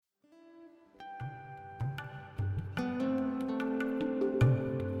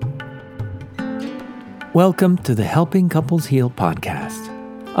Welcome to the Helping Couples Heal podcast,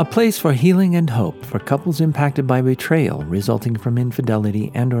 a place for healing and hope for couples impacted by betrayal resulting from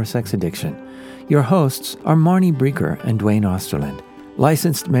infidelity and/or sex addiction. Your hosts are Marnie Breeker and Dwayne Osterland,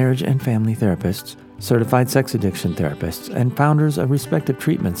 licensed marriage and family therapists, certified sex addiction therapists, and founders of respective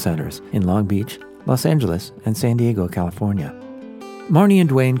treatment centers in Long Beach, Los Angeles, and San Diego, California. Marnie and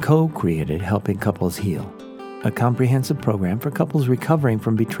Dwayne co-created Helping Couples Heal, a comprehensive program for couples recovering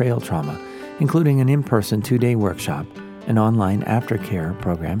from betrayal trauma, including an in-person 2-day workshop, an online aftercare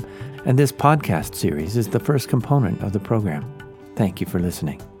program, and this podcast series is the first component of the program. Thank you for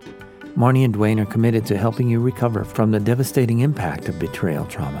listening. Marnie and Dwayne are committed to helping you recover from the devastating impact of betrayal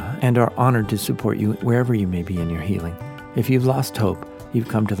trauma and are honored to support you wherever you may be in your healing. If you've lost hope, you've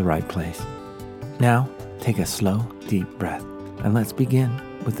come to the right place. Now, take a slow, deep breath, and let's begin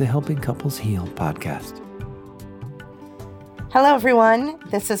with the Helping Couples Heal podcast. Hello, everyone.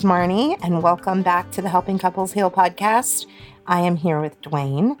 This is Marnie, and welcome back to the Helping Couples Heal podcast. I am here with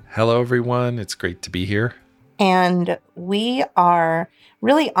Dwayne. Hello, everyone. It's great to be here. And we are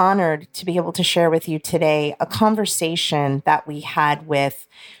really honored to be able to share with you today a conversation that we had with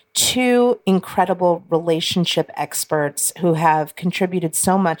two incredible relationship experts who have contributed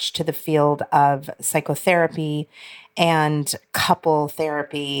so much to the field of psychotherapy and couple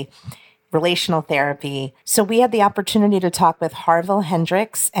therapy, relational therapy. So we had the opportunity to talk with Harville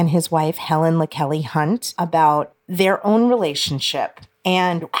Hendrix and his wife, Helen LaKelly Hunt, about their own relationship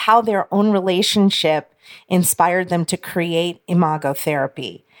and how their own relationship inspired them to create Imago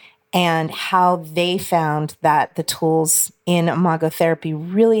Therapy, and how they found that the tools in Imago Therapy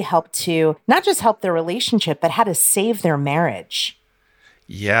really helped to not just help their relationship, but how to save their marriage.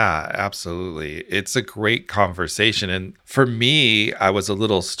 Yeah, absolutely. It's a great conversation. And for me, I was a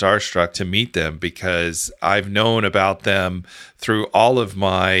little starstruck to meet them because I've known about them through all of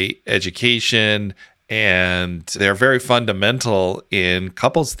my education, and they're very fundamental in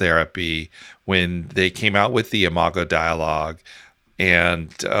couples therapy when they came out with the Imago Dialogue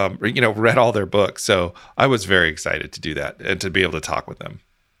and, read all their books. So I was very excited to do that and to be able to talk with them.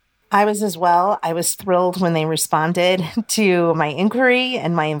 I was as well. I was thrilled when they responded to my inquiry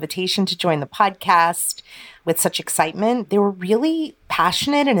and my invitation to join the podcast with such excitement. They were really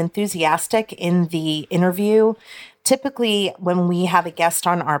passionate and enthusiastic in the interview. Typically, when we have a guest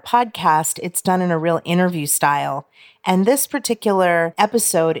on our podcast, it's done in a real interview style. And this particular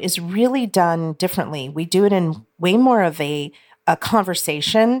episode is really done differently. We do it in way more of a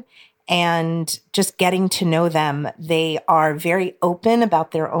conversation and just getting to know them. They are very open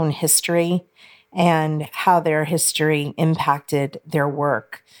about their own history and how their history impacted their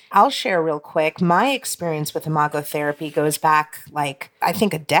work. I'll share real quick. My experience with Imago Therapy goes back I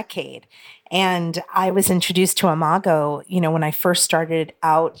think a decade. And I was introduced to Imago, when I first started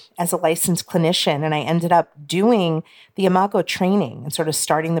out as a licensed clinician, and I ended up doing the Imago training and sort of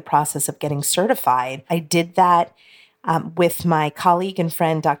starting the process of getting certified. I did that with my colleague and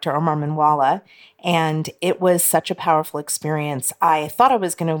friend, Dr. Omar Manwala, and it was such a powerful experience. I thought I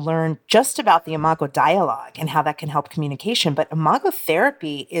was going to learn just about the Imago Dialogue and how that can help communication, but Imago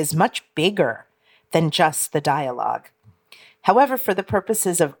Therapy is much bigger than just the dialogue. However, for the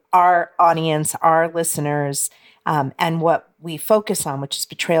purposes of our audience, our listeners, and what we focus on, which is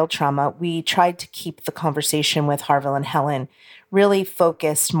betrayal trauma, we tried to keep the conversation with Harville and Helen really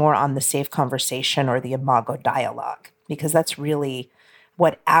focused more on the safe conversation or the Imago Dialogue, because that's really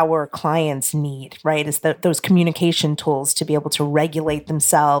what our clients need, right? Is those communication tools to be able to regulate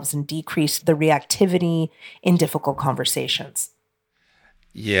themselves and decrease the reactivity in difficult conversations.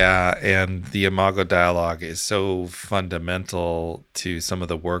 Yeah, and the Imago Dialogue is so fundamental to some of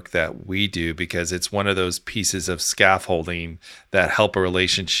the work that we do because it's one of those pieces of scaffolding that help a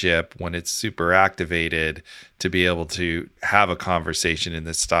relationship when it's super activated to be able to have a conversation in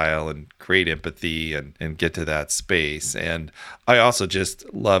this style and create empathy and get to that space. And I also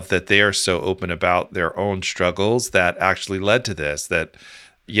just love that they are so open about their own struggles that actually led to this, that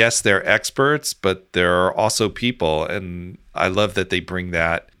yes, they're experts, but they're also people. And I love that they bring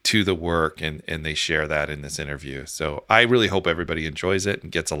that to the work and they share that in this interview. So I really hope everybody enjoys it and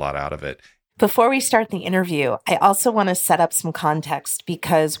gets a lot out of it. Before we start the interview, I also want to set up some context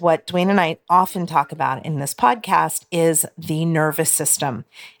because what Dwayne and I often talk about in this podcast is the nervous system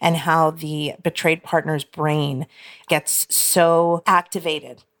and how the betrayed partner's brain gets so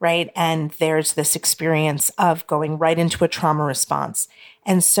activated, right? And there's this experience of going right into a trauma response.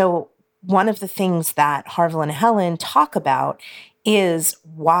 And so one of the things that Harville and Helen talk about is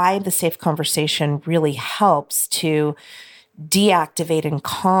why the safe conversation really helps to deactivate and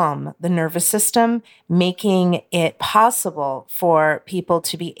calm the nervous system, making it possible for people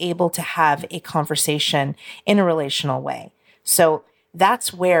to be able to have a conversation in a relational way. So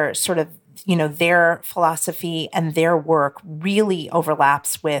that's where sort of, their philosophy and their work really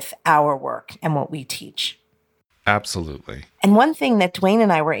overlaps with our work and what we teach. Absolutely. And one thing that Dwayne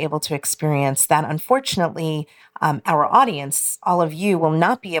and I were able to experience that unfortunately our audience, all of you, will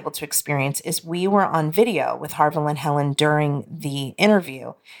not be able to experience is we were on video with Harville and Helen during the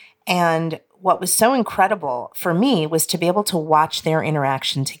interview. And what was so incredible for me was to be able to watch their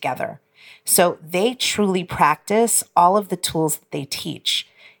interaction together. So they truly practice all of the tools that they teach.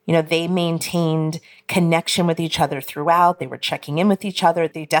 They maintained connection with each other throughout. They were checking in with each other.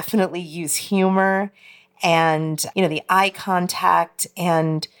 They definitely use humor and, the eye contact.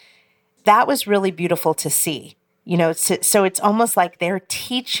 And that was really beautiful to see. So it's almost like they're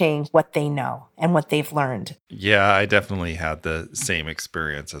teaching what they know and what they've learned. Yeah, I definitely had the same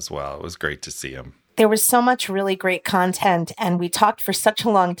experience as well. It was great to see them. There was so much really great content, and we talked for such a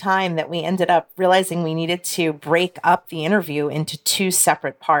long time that we ended up realizing we needed to break up the interview into 2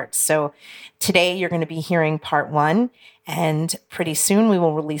 separate parts. So today you're going to be hearing part 1, and pretty soon we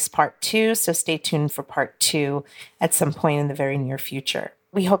will release part 2. So stay tuned for part 2 at some point in the very near future.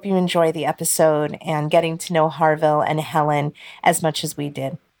 We hope you enjoy the episode and getting to know Harville and Helen as much as we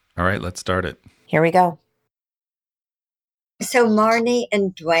did. All right, let's start it. Here we go. So Marnie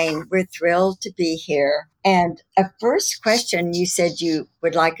and Dwayne, we're thrilled to be here. And a first question you said you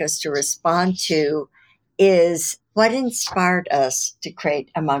would like us to respond to is, what inspired us to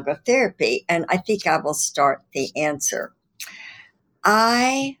create Imago Therapy? And I think I will start the answer.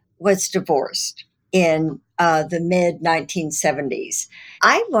 I was divorced in the mid-1970s.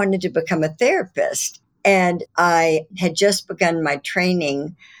 I wanted to become a therapist, and I had just begun my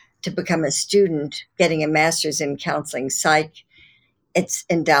training to become a student, getting a master's in counseling psych. It's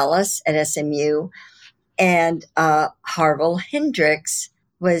in Dallas at SMU. And Harville Hendrix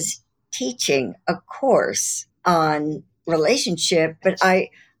was teaching a course on relationship, but I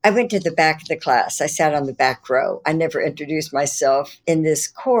went to the back of the class. I sat on the back row. I never introduced myself in this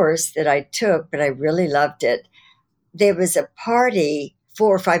course that I took, but I really loved it. There was a party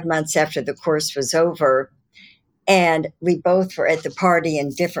 4 or 5 months after the course was over, and we both were at the party in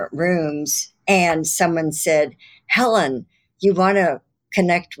different rooms. And someone said, Helen, you want to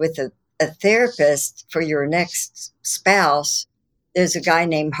connect with a therapist for your next spouse? There's a guy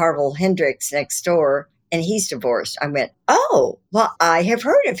named Harville Hendrix next door, and he's divorced. I went, oh, well, I have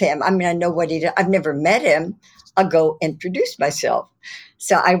heard of him. I mean, I know what he does. I've never met him. I'll go introduce myself.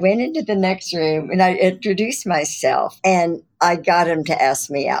 So I went into the next room and I introduced myself, and I got him to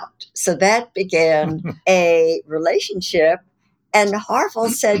ask me out. So that began a relationship. And Harville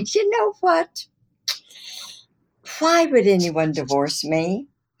said, you know what? Why would anyone divorce me?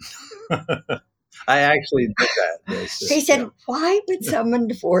 I actually did that. Yes, He said, why would someone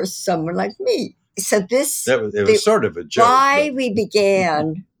divorce someone like me? So it was sort of a joke. Why we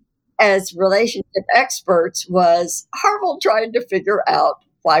began as relationship experts was Harville trying to figure out,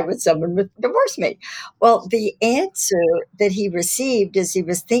 why would someone divorce me? Well, the answer that he received as he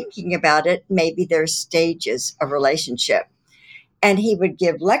was thinking about it, maybe there's stages of relationship. And he would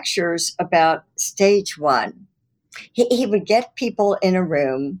give lectures about stage 1. He would get people in a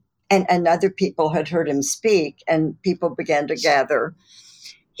room, and other people had heard him speak, and people began to gather.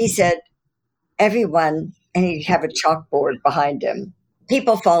 He said, everyone, and he'd have a chalkboard behind him,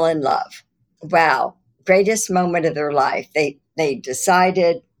 people fall in love. Wow. Greatest moment of their life. They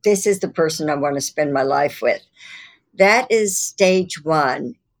decided, this is the person I want to spend my life with. That is stage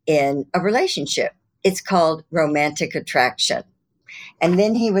 1 in a relationship. It's called romantic attraction. And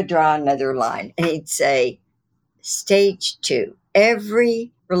then he would draw another line and he'd say, stage 2,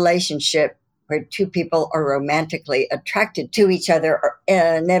 every relationship where 2 people are romantically attracted to each other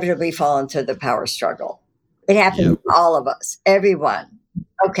inevitably fall into the power struggle. It happens to all of us, everyone.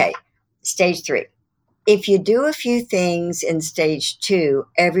 Okay, stage 3. If you do a few things in stage 2,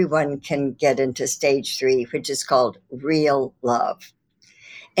 everyone can get into stage 3, which is called real love.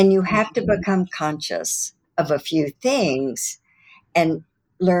 And you have to become conscious of a few things and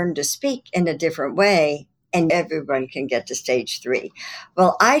learn to speak in a different way, and everyone can get to stage 3.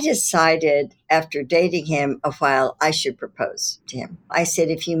 Well, I decided after dating him a while, I should propose to him. I said,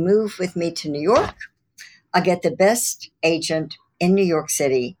 if you move with me to New York, I'll get the best agent in New York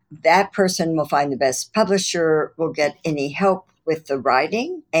City. That person will find the best publisher, will get any help with the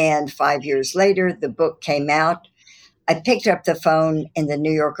writing. And 5 years later, the book came out. I picked up the phone in the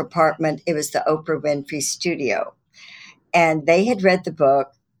New York apartment. It was the Oprah Winfrey studio. And they had read the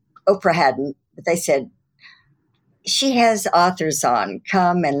book. Oprah hadn't, but they said, she has authors on,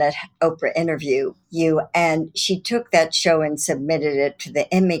 come and let Oprah interview you. And she took that show and submitted it to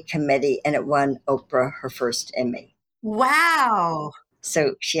the Emmy committee, and it won Oprah her first Emmy. Wow.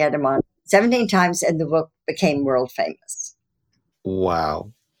 So she had him on 17 times, and the book became world famous.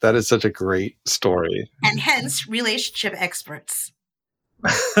 Wow. That is such a great story. And hence relationship experts.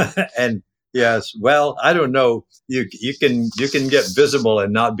 And yes, well, I don't know. You can get visible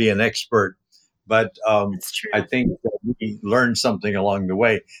and not be an expert, but That's true. I think that we learned something along the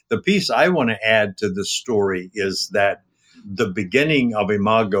way. The piece I want to add to the story is that the beginning of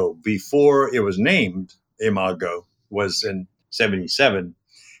Imago, before it was named Imago, was in 1977.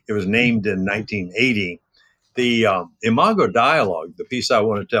 It was named in 1980. The Imago dialogue, the piece I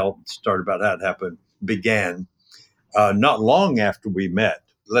want to start about how it happened, began not long after we met.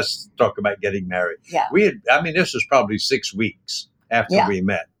 Let's talk about getting married. Yeah. This was probably 6 weeks after we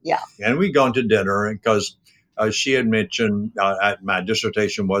met. Yeah. And we'd gone to dinner because she had mentioned my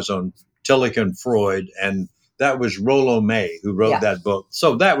dissertation was on Tillich and Freud, and that was Rollo May who wrote that book.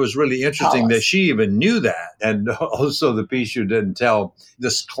 So that was really interesting that she even knew that. And also the piece you didn't tell,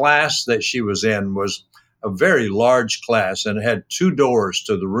 this class that she was in was a very large class, and it had 2 doors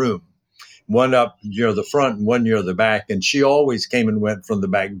to the room, one up near the front and one near the back. And she always came and went from the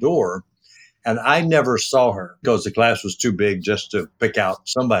back door. And I never saw her because the class was too big just to pick out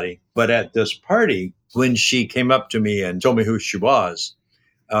somebody. But at this party, when she came up to me and told me who she was,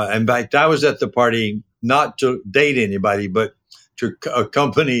 in fact, I was at the party not to date anybody, but to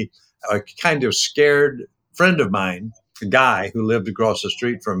accompany a kind of scared friend of mine, a guy who lived across the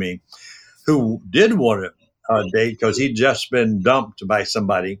street from me, who did want to date because he'd just been dumped by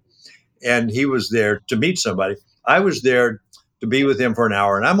somebody, and he was there to meet somebody. I was there to be with him for an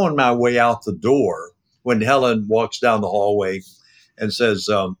hour, and I'm on my way out the door when Helen walks down the hallway and says,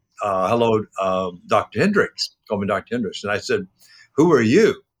 hello, Dr. Hendricks. Call me Dr. Hendricks. And I said, who are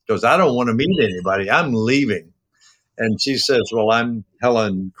you? Because I don't want to meet anybody. I'm leaving. And she says, well, I'm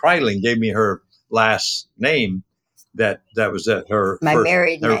Helen Kreidling, gave me her last name. That was her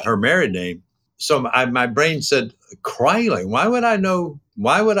married name. Her married name. So my brain said, Kreidling. Why would I know?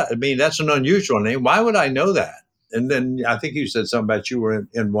 I mean, that's an unusual name. Why would I know that? And then I think you said something about you were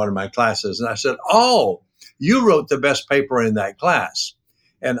in one of my classes. And I said, oh, you wrote the best paper in that class.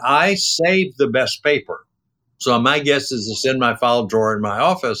 And I saved the best paper. So my guess is it's in my file drawer in my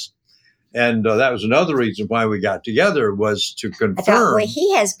office. And that was another reason why we got together, was to confirm. Well,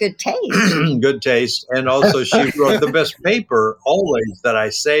 he has good taste. Good taste. And also she wrote the best paper always that I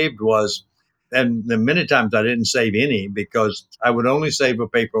saved was, and many times I didn't save any because I would only save a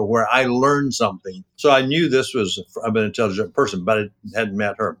paper where I learned something. So I knew this was from an intelligent person, but I hadn't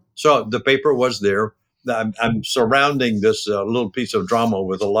met her. So the paper was there. I'm surrounding this little piece of drama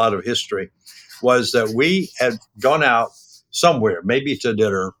with a lot of history, was that we had gone out somewhere, maybe to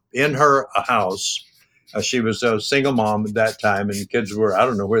dinner, in her house. She was a single mom at that time, and the kids were, I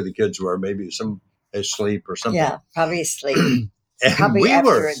don't know where the kids were, maybe some asleep or something. Yeah, probably asleep. And probably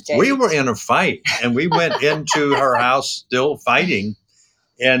after a date. We were in a fight, and we went into her house still fighting.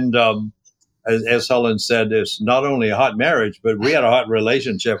 And as Helen said, it's not only a hot marriage, but we had a hot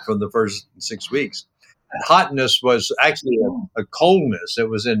relationship from the first 6 weeks. And hotness was actually a coldness. It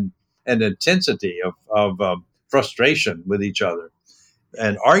was in an intensity of frustration with each other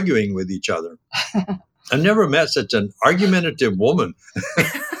and arguing with each other. I never met such an argumentative woman.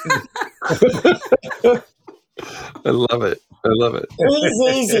 I love it. He's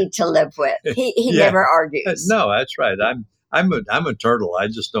easy to live with. He never argues. No, that's right. I'm a turtle. I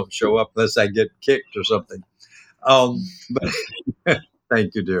just don't show up unless I get kicked or something. But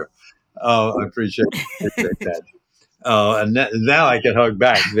thank you, dear. I appreciate that. And now I can hug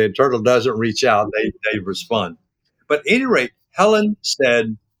back. The turtle doesn't reach out; they respond. But at any rate, Helen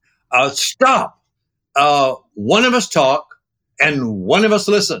said, "Stop! One of us talk, and one of us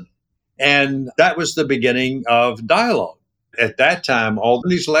listen." And that was the beginning of dialogue. At that time, all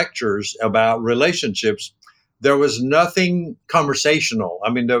these lectures about relationships, there was nothing conversational. I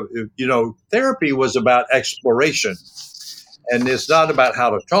mean, therapy was about exploration, and it's not about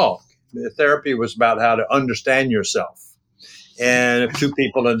how to talk. Therapy was about how to understand yourself. And if two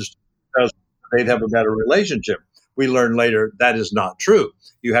people understand themselves, they'd have a better relationship. We learned later that is not true.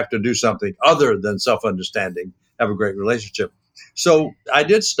 You have to do something other than self-understanding, have a great relationship. So I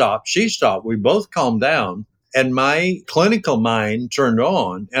did stop. She stopped. We both calmed down. And my clinical mind turned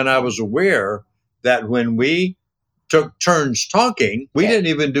on. And I was aware that when we took turns talking, we didn't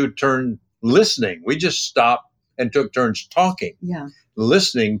even do turn listening. We just stopped and took turns talking. Yeah.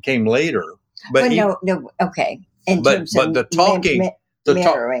 Listening came later. But no, okay. But the talking,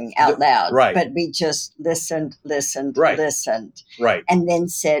 mirroring out loud. Right. But we just listened, Right. listened. Right. And then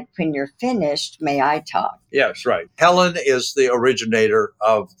said, when you're finished, may I talk? Yes, right. Helen is the originator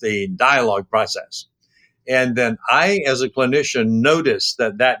of the dialogue process. And then I, as a clinician, noticed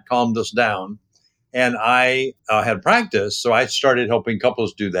that calmed us down. And I had practice, so I started helping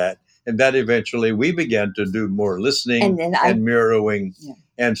couples do that. And that eventually we began to do more listening and mirroring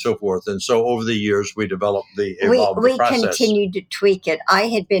and so forth. And so over the years, we developed evolved the process. We continued to tweak it. I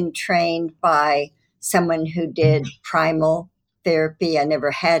had been trained by someone who did primal therapy. I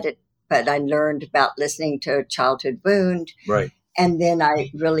never had it, but I learned about listening to a childhood wound. Right. And then I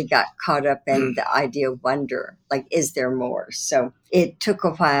really got caught up in the idea of wonder, like, is there more? So it took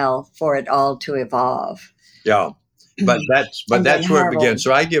a while for it all to evolve. Yeah. But that's where it begins.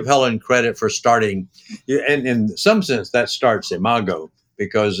 So I give Helen credit for starting, and in some sense that starts Imago,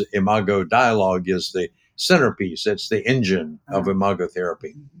 because Imago dialogue is the centerpiece. It's the engine of Imago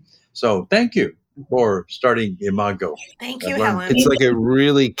therapy. So thank you for starting Imago. Thank you, Helen. It's like it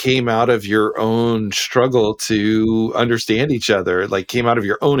really came out of your own struggle to understand each other. It like came out of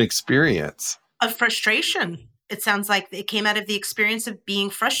your own experience of frustration. It sounds like it came out of the experience of being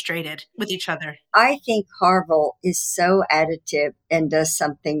frustrated with each other. I think Harville is so additive and does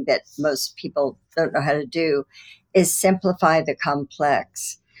something that most people don't know how to do, is simplify the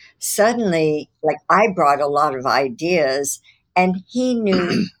complex. Suddenly, like, I brought a lot of ideas and he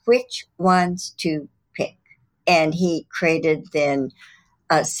knew which ones to pick. And he created then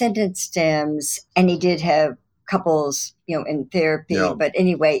sentence stems, and he did have couples, in therapy. Yeah. But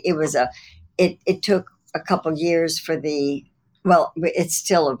anyway, it was it took a couple years for it's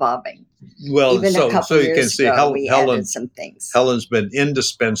still evolving. Well, even so you can see how added some things. Helen's been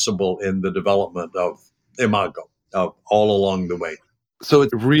indispensable in the development of Imago all along the way. So it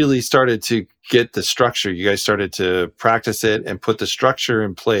really started to get the structure. You guys started to practice it and put the structure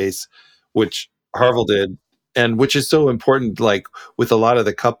in place, which Harville did, and which is so important. Like with a lot of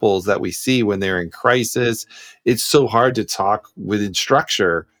the couples that we see when they're in crisis, it's so hard to talk within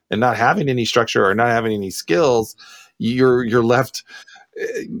structure. And not having any structure or not having any skills, you're left,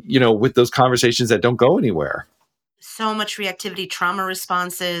 with those conversations that don't go anywhere. So much reactivity, trauma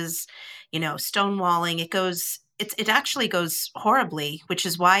responses, stonewalling. It actually goes horribly, which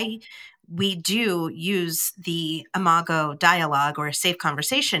is why we do use the Imago dialogue or safe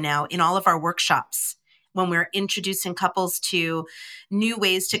conversation now in all of our workshops. When we're introducing couples to new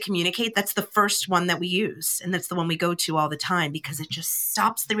ways to communicate, that's the first one that we use. And that's the one we go to all the time because it just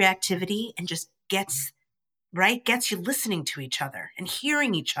stops the reactivity and just gets you listening to each other and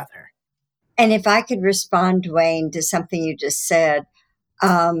hearing each other. And if I could respond, Dwayne, to something you just said,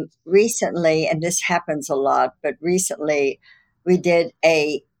 recently, and this happens a lot, but recently we did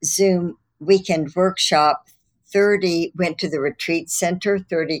a Zoom weekend workshop. 30 went to the retreat center,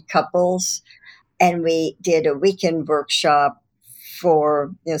 30 couples. And we did a weekend workshop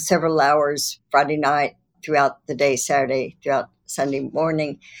for several hours, Friday night, throughout the day, Saturday, throughout Sunday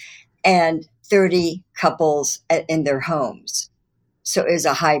morning, and 30 couples in their homes. So it was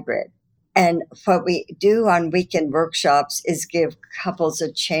a hybrid. And what we do on weekend workshops is give couples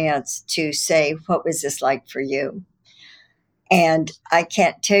a chance to say, what was this like for you? And I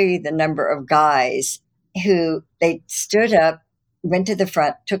can't tell you the number of guys who they stood up, went to the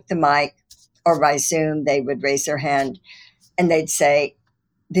front, took the mic, or by Zoom, they would raise their hand and they'd say,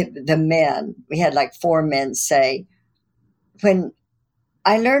 the men, we had like 4 men say, when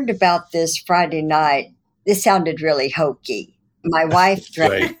I learned about this Friday night, this sounded really hokey. My wife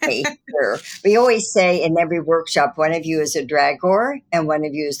dragged me here. We always say in every workshop, one of you is a dragor and one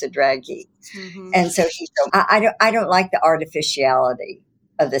of you is the draggee. Mm-hmm. And so I don't like the artificiality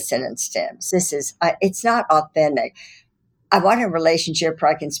of the sentence stems. This is, it's not authentic. I want a relationship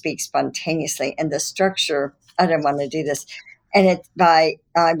where I can speak spontaneously, and the structure, I don't want to do this. And I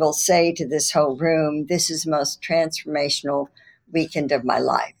will say to this whole room, this is the most transformational weekend of my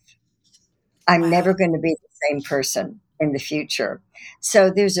life. I'm never going to be the same person in the future. So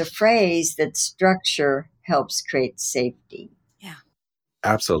there's a phrase that structure helps create safety. Yeah.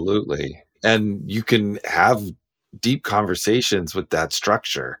 Absolutely. And you can have deep conversations with that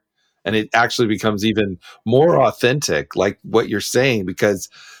structure. And it actually becomes even more authentic, like what you're saying, because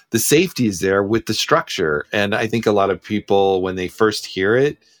the safety is there with the structure. And I think a lot of people, when they first hear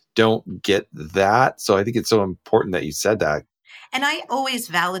it, don't get that. So I think it's so important that you said that. And I always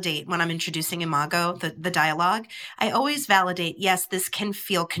validate when I'm introducing Imago, the dialogue, I always validate, yes, this can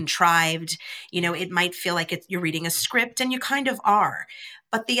feel contrived. It might feel like you're reading a script, and you kind of are.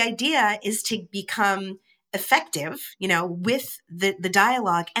 But the idea is to become effective, with the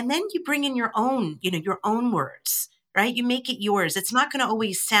dialogue, and then you bring in your own words, right? You make it yours. It's not going to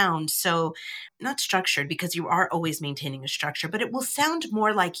always sound so not structured because you are always maintaining a structure, but it will sound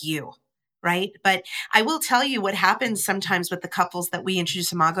more like you, right? But I will tell you what happens sometimes with the couples that we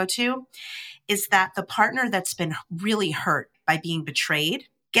introduce Imago to is that the partner that's been really hurt by being betrayed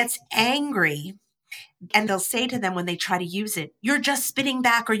gets angry, and they'll say to them when they try to use it, "You're just spitting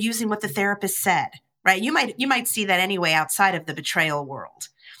back or using what the therapist said," right? You might see that anyway outside of the betrayal world.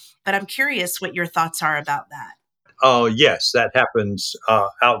 But I'm curious what your thoughts are about that. Oh, yes, that happens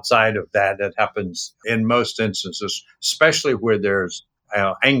outside of that. That happens in most instances, especially where there's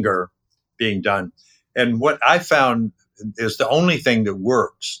anger being done. And what I found is the only thing that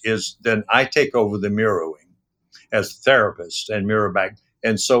works is then I take over the mirroring as a therapist and mirror back.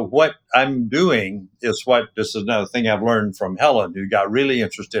 And so what I'm doing is this is another thing I've learned from Helen, who got really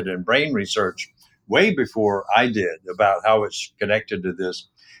interested in brain research way before I did about how it's connected to this.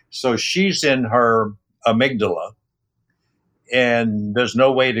 So she's in her amygdala, and there's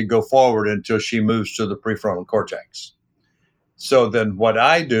no way to go forward until she moves to the prefrontal cortex. So then what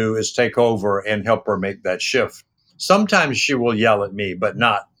I do is take over and help her make that shift. Sometimes she will yell at me, but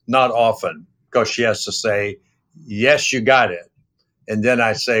not often, because she has to say, "Yes, you got it." And then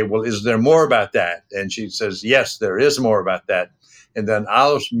I say, "Well, is there more about that?" And she says, "Yes, there is more about that." And then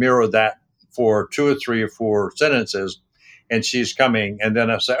I'll mirror that for 2 or 3 or 4 sentences, and she's coming. And then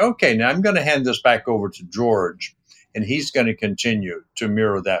I say, "Okay, now I'm going to hand this back over to George, and he's going to continue to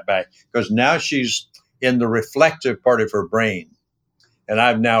mirror that back," because now she's in the reflective part of her brain. And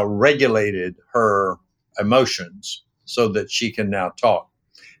I've now regulated her emotions so that she can now talk.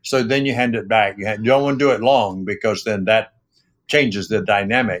 So then you hand it back. You don't want to do it long, because then that changes the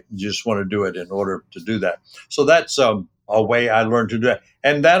dynamic. You just want to do it in order to do that. So that's a way I learned to do it.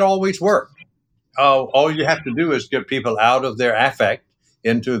 And that always worked. All you have to do is get people out of their affect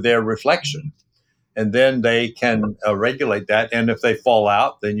into their reflection. And then they can regulate that. And if they fall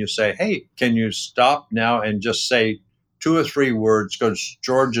out, then you say, "Hey, can you stop now and just say 2 or 3 words, because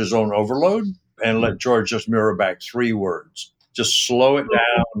George is on overload, and let George just mirror back 3 words. Just slow it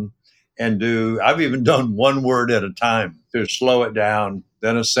down and I've even done 1 word at a time to slow it down,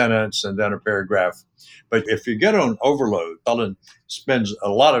 then a sentence, and then a paragraph. But if you get on overload, Helen spends a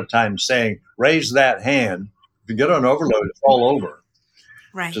lot of time saying, "Raise that hand." If you get on overload, it's all over.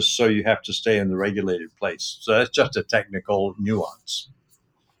 Right. Just so you have to stay in the regulated place. So that's just a technical nuance.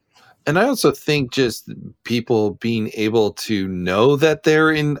 And I also think just people being able to know that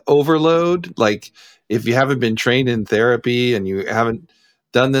they're in overload, like if you haven't been trained in therapy and you haven't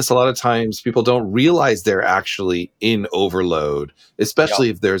done this, a lot of times people don't realize they're actually in overload, especially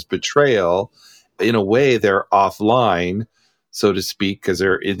if there's betrayal. In a way, they're offline, so to speak, because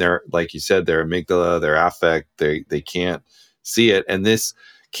they're in their, like you said, their amygdala, their affect, they can't see it. And this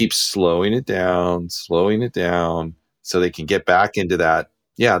keeps slowing it down, so they can get back into that,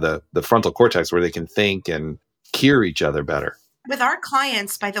 the frontal cortex, where they can think and hear each other better. With our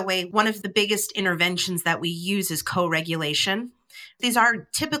clients, by the way, one of the biggest interventions that we use is co-regulation. These are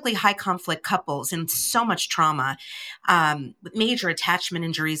typically high conflict couples and so much trauma, with major attachment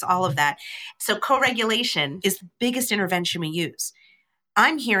injuries, all of that. So co-regulation is the biggest intervention we use.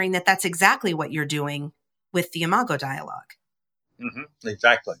 I'm hearing that that's exactly what you're doing with the Imago dialogue. Mm-hmm.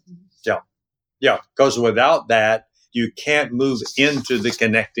 Exactly. Yeah. Because without that, you can't move into the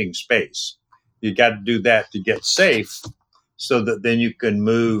connecting space. You got to do that to get safe, so that then you can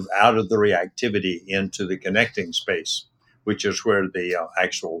move out of the reactivity into the connecting space, which is where the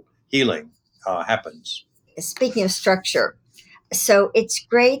actual healing happens. Speaking of structure, so it's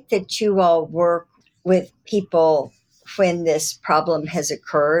great that you all work with people when this problem has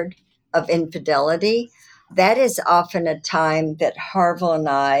occurred of infidelity. That is often a time that Harville and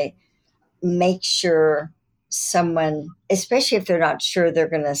I make sure someone, especially if they're not sure they're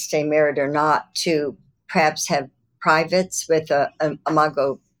going to stay married or not, to perhaps have privates with an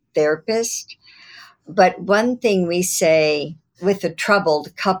Imago therapist. But one thing we say with a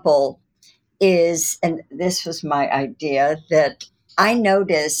troubled couple is, and this was my idea, that I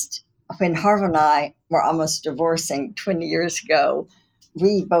noticed when Harville and I were almost divorcing 20 years ago,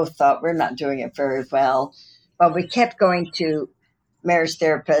 we both thought we're not doing it very well. But we kept going to marriage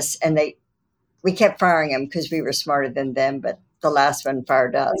therapists, and we kept firing them because we were smarter than them, but the last one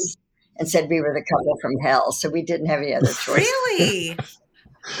fired us and said we were the couple from hell. So we didn't have any other choice. Really?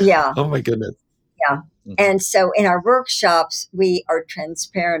 Yeah. Oh, my goodness. Yeah. And so in our workshops, we are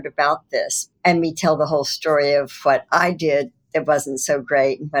transparent about this, and we tell the whole story of what I did that wasn't so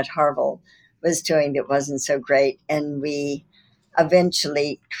great and what Harville was doing that wasn't so great. And we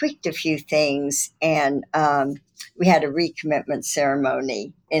eventually tweaked a few things, and we had a recommitment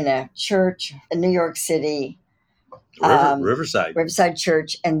ceremony in a church in New York City Riverside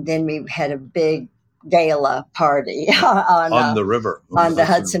Church, and then we had a big gala party on the river, on the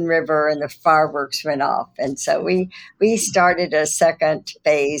Hudson River, and the fireworks went off. And so we started a second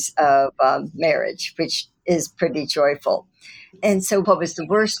phase of marriage, which is pretty joyful. And so what was the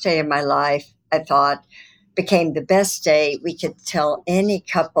worst day of my life, I thought, became the best day. We could tell any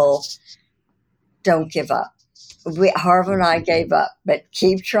couple, don't give up. Harville and I gave up, but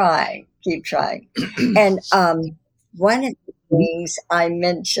keep trying. And one of the things I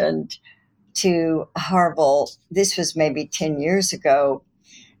mentioned to Harville, this was maybe 10 years ago,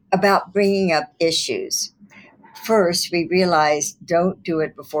 about bringing up issues. First, we realized don't do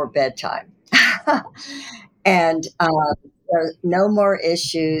it before bedtime. And there are no more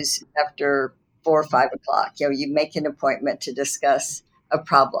issues after 4 or 5 o'clock. You make an appointment to discuss a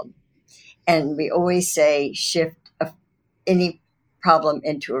problem. And we always say shift any problem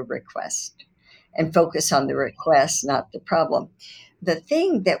into a request and focus on the request, not the problem. The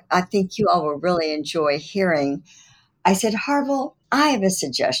thing that I think you all will really enjoy hearing, I said, Harville, I have a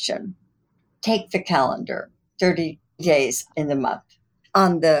suggestion. Take the calendar, 30 days in the month.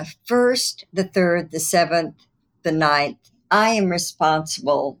 On the 1st, the 3rd, the 7th, the 9th, I am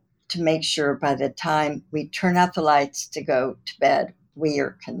responsible to make sure by the time we turn out the lights to go to bed, we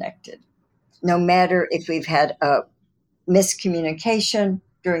are connected. No matter if we've had a miscommunication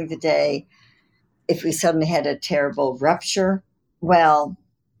during the day, if we suddenly had a terrible rupture, well,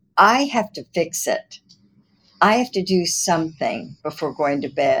 I have to fix it. I have to do something before going to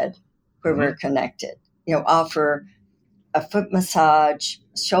bed where we're connected. Offer a foot massage,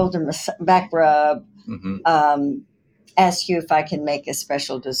 back rub, ask you if I can make a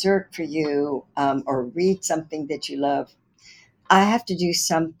special dessert for you, or read something that you love. I have to do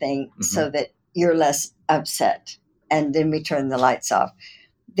something so that you're less upset. And then we turn the lights off.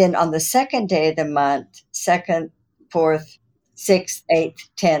 Then on the second day of the month, 2nd, 4th, 6th, 8th,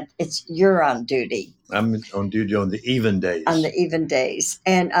 10th, you're on duty. I'm on duty on the even days.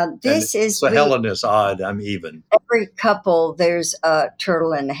 And so Helen is odd. I'm even. Every couple, there's a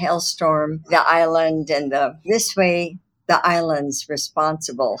turtle and a hailstorm, the island, and this way, the island's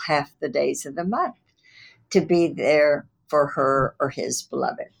responsible half the days of the month to be there for her or his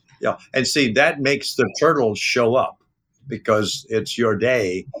beloved. Yeah. And see, that makes the turtles show up because it's your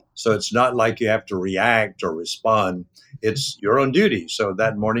day. So it's not like you have to react or respond. It's you're on duty. So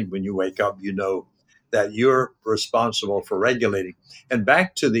that morning when you wake up, you know that you're responsible for regulating. And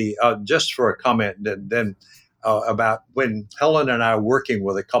back to the, just for a comment then about when Helen and I are working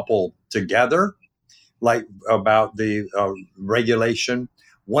with a couple together, like about the regulation,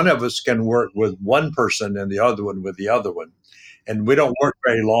 one of us can work with one person and the other one with the other one. And we don't work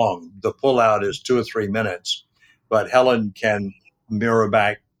very long. The pullout is 2 or 3 minutes, but Helen can mirror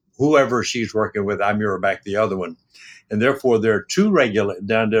back whoever she's working with. I mirror back the other one. And therefore, there are two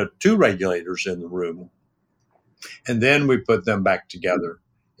regulators in the room. And then we put them back together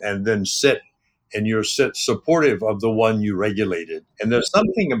and then sit, and you're supportive of the one you regulated. And there's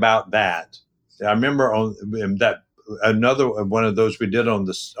something about that. I remember on that another one of those we did on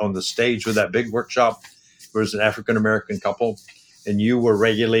the stage with that big workshop. There was an African American couple, and you were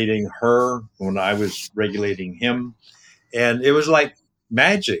regulating her when I was regulating him, and it was like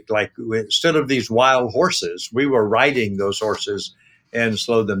magic. Like instead of these wild horses, we were riding those horses and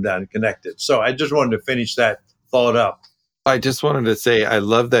slowed them down and connected. So I just wanted to finish that thought up. I just wanted to say I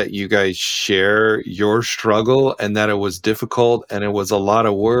love that you guys share your struggle and that it was difficult and it was a lot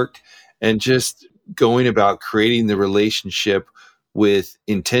of work, and just going about creating the relationship with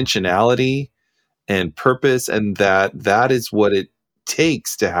intentionality and purpose, and that is what it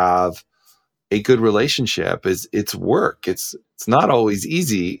takes to have a good relationship. It's work. It's not always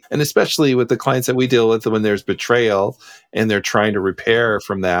easy, and especially with the clients that we deal with, when there's betrayal and they're trying to repair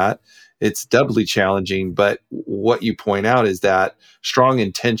from that, it's doubly challenging. But what you point out is that strong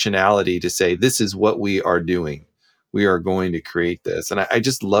intentionality to say, this is what we are doing. We are going to create this. And I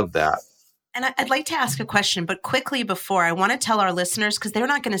just love that. And I'd like to ask a question, but quickly before, I want to tell our listeners, because they're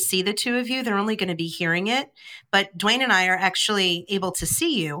not going to see the two of you, they're only going to be hearing it. But Dwayne and I are actually able to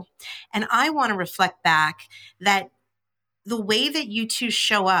see you. And I want to reflect back that the way that you two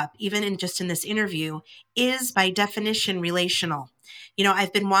show up, even in this interview, is by definition relational.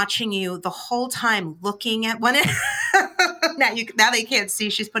 I've been watching you the whole time, looking at one. Now they can't see.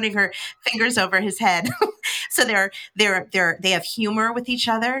 She's putting her fingers over his head. So they have humor with each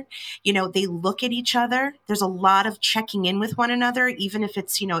other. They look at each other. There's a lot of checking in with one another, even if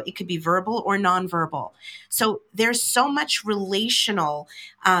it's, it could be verbal or nonverbal. So there's so much relational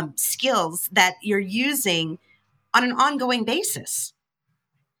skills that you're using on an ongoing basis.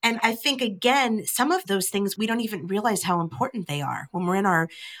 And I think, again, some of those things, we don't even realize how important they are when we're in our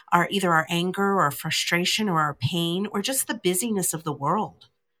either our anger or frustration or our pain or just the busyness of the world,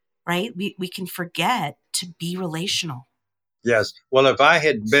 right? We can forget to be relational. Yes. Well, if I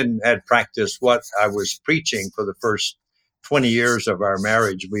had practiced what I was preaching for the first 20 years of our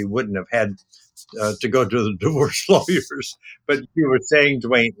marriage, we wouldn't have had to go to the divorce lawyers. But you were saying,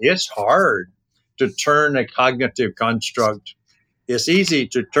 Dwayne, it's hard to turn a cognitive construct. It's easy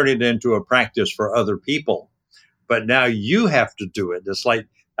to turn it into a practice for other people, but now you have to do it. It's like,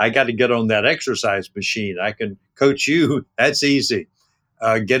 I got to get on that exercise machine. I can coach you. That's easy.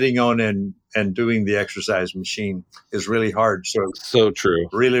 Getting on and doing the exercise machine is really hard. So true.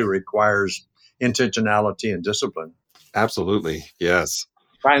 Really requires intentionality and discipline. Absolutely. Yes.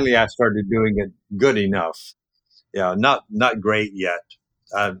 Finally, I started doing it good enough. Yeah, not great yet.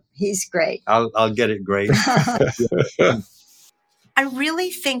 He's great. I'll get it great. I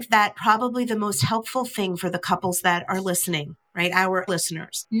really think that probably the most helpful thing for the couples that are listening, right, our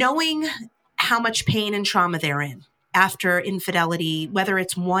listeners, knowing how much pain and trauma they're in after infidelity, whether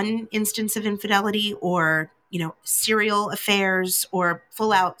it's one instance of infidelity or, serial affairs or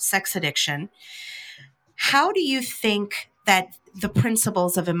full out sex addiction. How do you think that the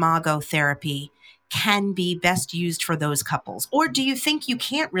principles of imago therapy can be best used for those couples? Or do you think you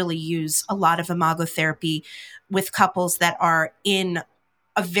can't really use a lot of imago therapy with couples that are in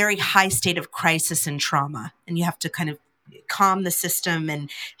a very high state of crisis and trauma, and you have to kind of calm the system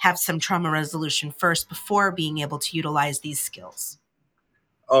and have some trauma resolution first before being able to utilize these skills?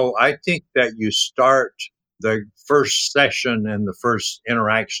 Oh, I think that you start the first session and the first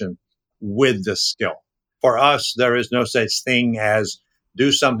interaction with the skill. For us, there is no such thing as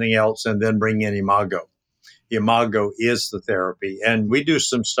do something else and then bring in imago. Imago is the therapy. And we do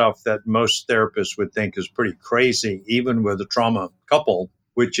some stuff that most therapists would think is pretty crazy, even with a trauma couple,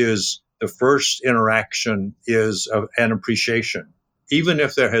 which is the first interaction is an appreciation. Even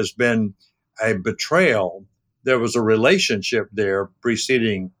if there has been a betrayal, there was a relationship there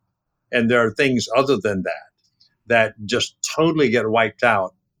preceding, and there are things other than that just totally get wiped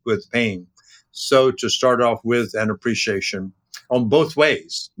out with pain. So to start off with an appreciation on both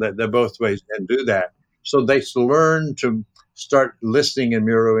ways, that they're both ways, and do that. So they learn to start listening and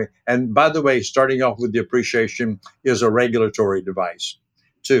mirroring. And by the way, starting off with the appreciation is a regulatory device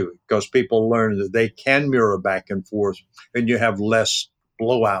too, because people learn that they can mirror back and forth and you have less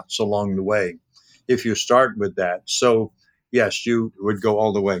blowouts along the way if you start with that. So yes, you would go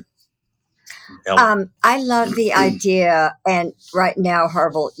all the way. I love the idea. And right now,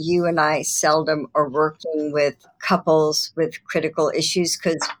 Harville, you and I seldom are working with couples with critical issues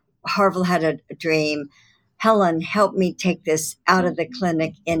because Harville had a dream. Helen, help me take this out of the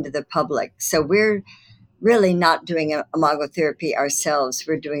clinic into the public. So we're really not doing imago therapy ourselves.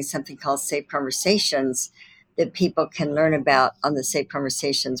 We're doing something called Safe Conversations that people can learn about on the Safe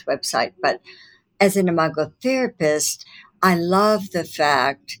Conversations website. But as an imago therapist, I love the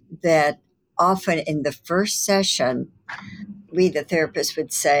fact that often in the first session, we, the therapists,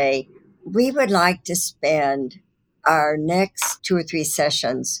 would say, we would like to spend our next 2 or 3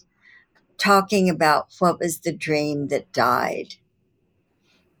 sessions talking about what was the dream that died.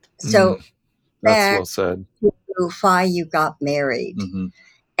 So that's well said. To why you got married. Mm-hmm.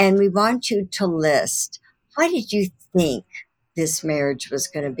 And we want you to list, what did you think this marriage was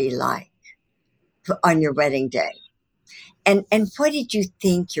going to be like on your wedding day? And what did you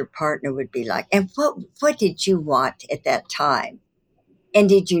think your partner would be like? And what did you want at that time? And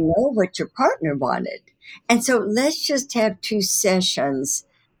did you know what your partner wanted? And so let's just have 2 sessions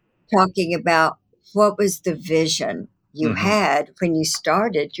talking about what was the vision you had when you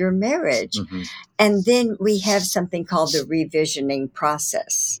started your marriage. Mm-hmm. And then we have something called the revisioning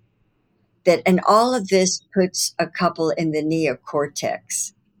process. And all of this puts a couple in the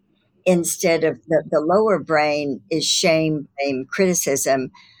neocortex. Instead of the lower brain is shame, blame,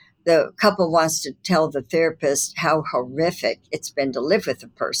 criticism. The couple wants to tell the therapist how horrific it's been to live with a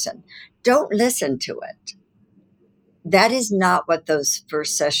person. Don't listen to it. That is not what those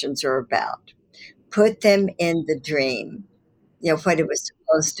first sessions are about. Put them in the dream, what it was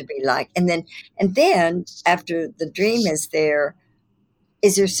supposed to be like. And then after the dream is there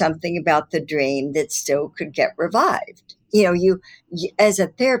something about the dream that still could get revived? You as a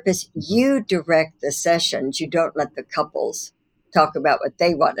therapist, you direct the sessions. You don't let the couples talk about what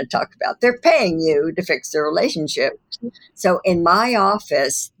they want to talk about. They're paying you to fix their relationship. So in my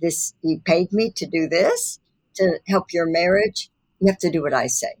office, you paid me to do this, to help your marriage. You have to do what I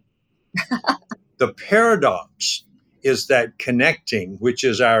say. The paradox is that connecting, which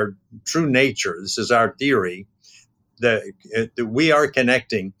is our true nature, this is our theory, that we are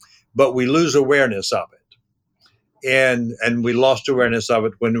connecting, but we lose awareness of it. And we lost awareness of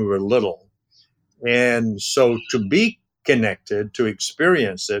it when we were little. And so to be connected, to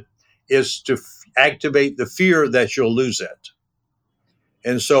experience it, is to activate the fear that you'll lose it.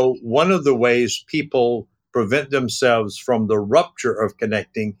 And so one of the ways people prevent themselves from the rupture of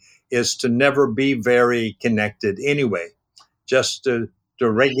connecting is to never be very connected anyway, just to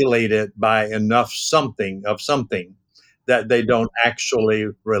regulate it by enough something that they don't actually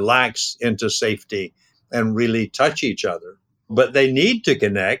relax into safety and really touch each other. But they need to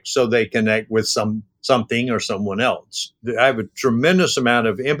connect, so they connect with something or someone else. I have a tremendous amount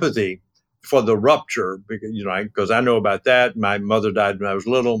of empathy for the rupture because I know about that. My mother died when I was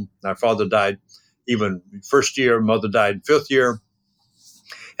little. My father died even first year. Mother died fifth year.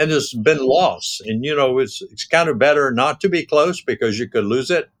 And there's been loss. And, it's kind of better not to be close because you could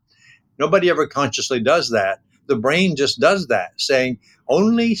lose it. Nobody ever consciously does that. The brain just does that, saying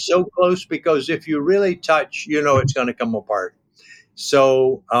only so close because if you really touch, it's going to come apart.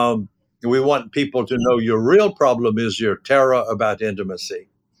 So we want people to know your real problem is your terror about intimacy.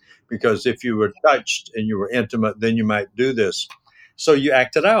 Because if you were touched and you were intimate, then you might do this. So you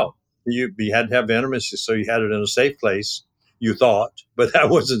acted out. You had to have intimacy, so you had it in a safe place, you thought, but that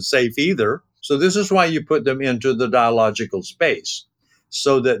wasn't safe either. So this is why you put them into the dialogical space,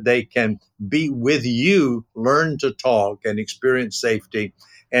 so that they can be with you, learn to talk and experience safety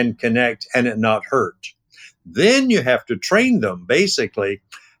and connect and it not hurt. Then you have to train them, basically,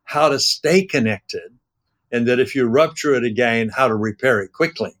 how to stay connected, and that if you rupture it again, how to repair it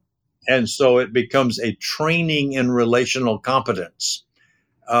quickly. And so it becomes a training in relational competence.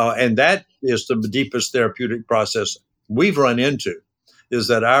 And that is the deepest therapeutic process we've run into, is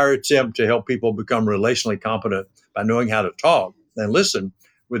that our attempt to help people become relationally competent by knowing how to talk and listen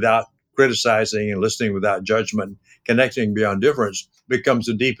without criticizing and listening without judgment, connecting beyond difference, becomes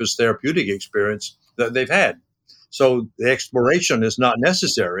the deepest therapeutic experience that they've had. So the exploration is not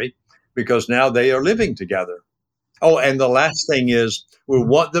necessary because now they are living together. Oh, and the last thing is we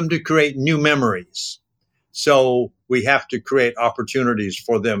want them to create new memories. So we have to create opportunities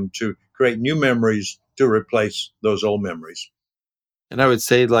for them to create new memories to replace those old memories. And I would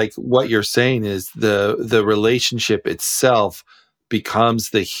say, like, what you're saying is the relationship itself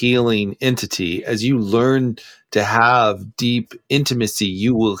becomes the healing entity. As you learn to have deep intimacy,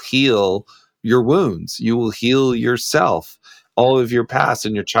 you will heal your wounds. You will heal yourself, all of your past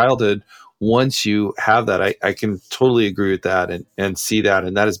and your childhood. Once you have that, I can totally agree with that and see that.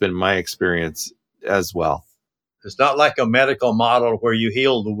 And that has been my experience as well. It's not like a medical model where you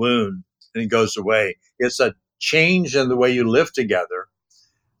heal the wound and it goes away. It's a change in the way you live together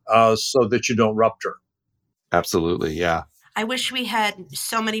so that you don't rupture. Absolutely, yeah. I wish we had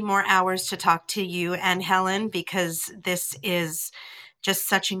so many more hours to talk to you and Helen, because this is just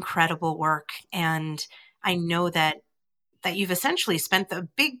such incredible work. And I know that you've essentially spent the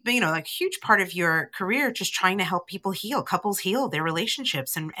big, huge part of your career just trying to help people heal, couples heal their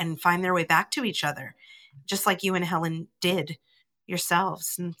relationships and find their way back to each other, just like you and Helen did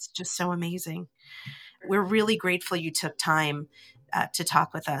yourselves. And it's just so amazing. We're really grateful you took time to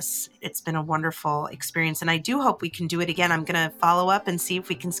talk with us. It's been a wonderful experience. And I do hope we can do it again. I'm going to follow up and see if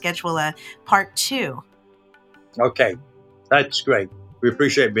we can schedule a part 2. Okay, that's great. We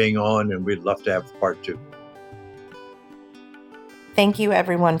appreciate being on, and we'd love to have part 2. Thank you,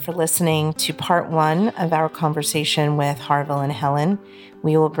 everyone, for listening to part 1 of our conversation with Harville and Helen.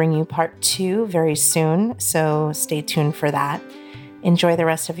 We will bring you part 2 very soon, so stay tuned for that. Enjoy the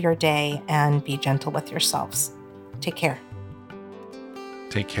rest of your day and be gentle with yourselves. Take care.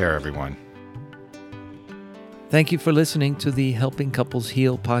 Take care, everyone. Thank you for listening to the Helping Couples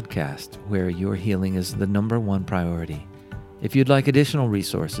Heal podcast, where your healing is the number one priority. If you'd like additional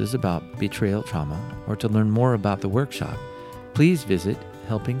resources about betrayal trauma or to learn more about the workshop, please visit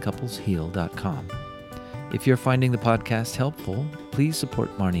helpingcouplesheal.com. If you're finding the podcast helpful, please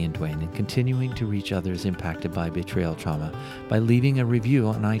support Marnie and Dwayne in continuing to reach others impacted by betrayal trauma by leaving a review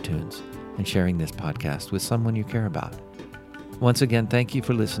on iTunes and sharing this podcast with someone you care about. Once again, thank you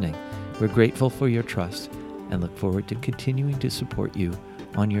for listening. We're grateful for your trust and look forward to continuing to support you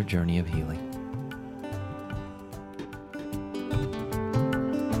on your journey of healing.